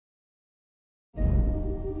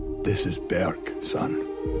This is Berk, son.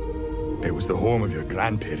 It was the home of your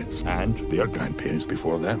grandparents and their grandparents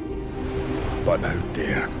before them. But out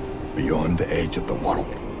there, beyond the edge of the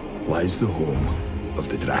world, lies the home of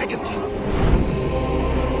the dragons.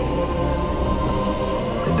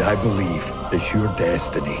 And I believe it's your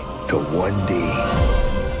destiny to one day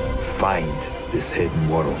find this hidden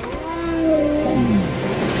world.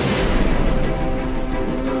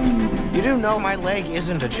 You do know my leg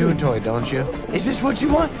isn't a chew toy, don't you? Is this what you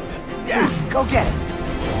want? Yeah, go get it.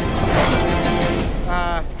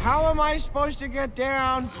 How am I supposed to get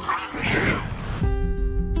down?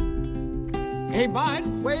 Hey, bud,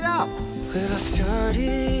 wait up. Well, I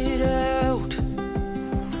started out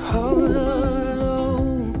all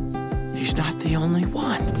alone. He's not the only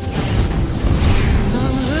one.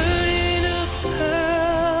 I'm learning to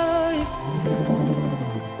fly,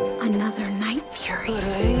 Another Night Fury. but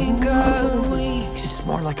I ain't got wings. It's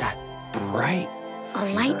more like a bright A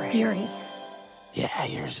light fury. Yeah,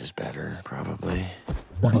 yours is better, probably.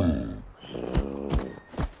 Well,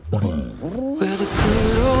 the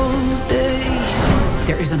good old days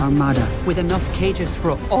There is an armada with enough cages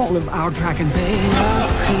for all of our dragons. may not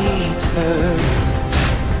return.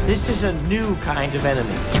 This is a new kind of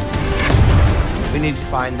enemy. We need to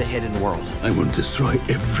find the hidden world. I will destroy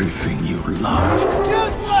everything you love.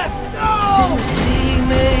 Toothless, no! The sea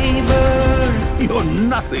may burn. You're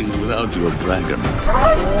nothing without your dragon.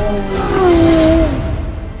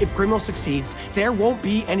 If Grimmauld succeeds, there won't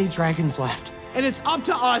be any dragons left. And it's up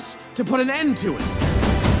to us to put an end to it.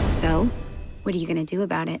 So, what are you gonna do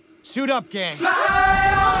about it? Suit up, gang.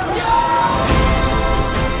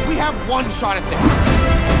 We have one shot at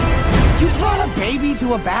this. You brought a baby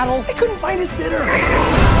to a battle? I couldn't find a sitter.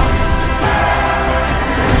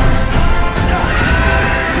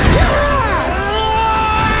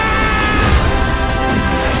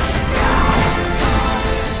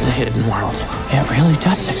 The hidden world. It really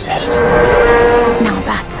does exist. Now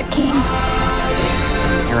that's a king.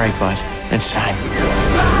 You're right, bud. It's time.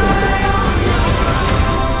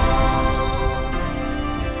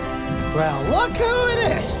 Well, look who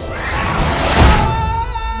it is.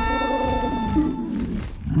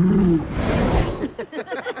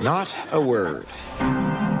 Not a word.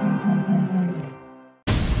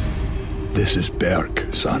 This is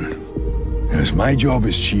Berk, son. It's my job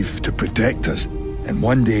as chief to protect us. And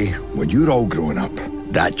one day, when you're all grown up,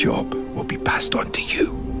 that job will be passed on to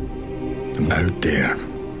you. And out there,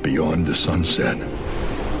 beyond the sunset,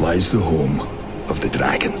 lies the home of the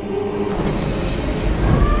dragon.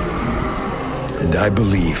 And I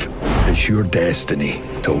believe it's your destiny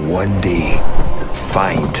to one day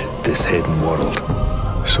find this hidden world,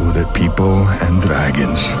 so that people and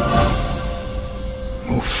dragons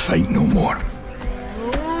will fight no more.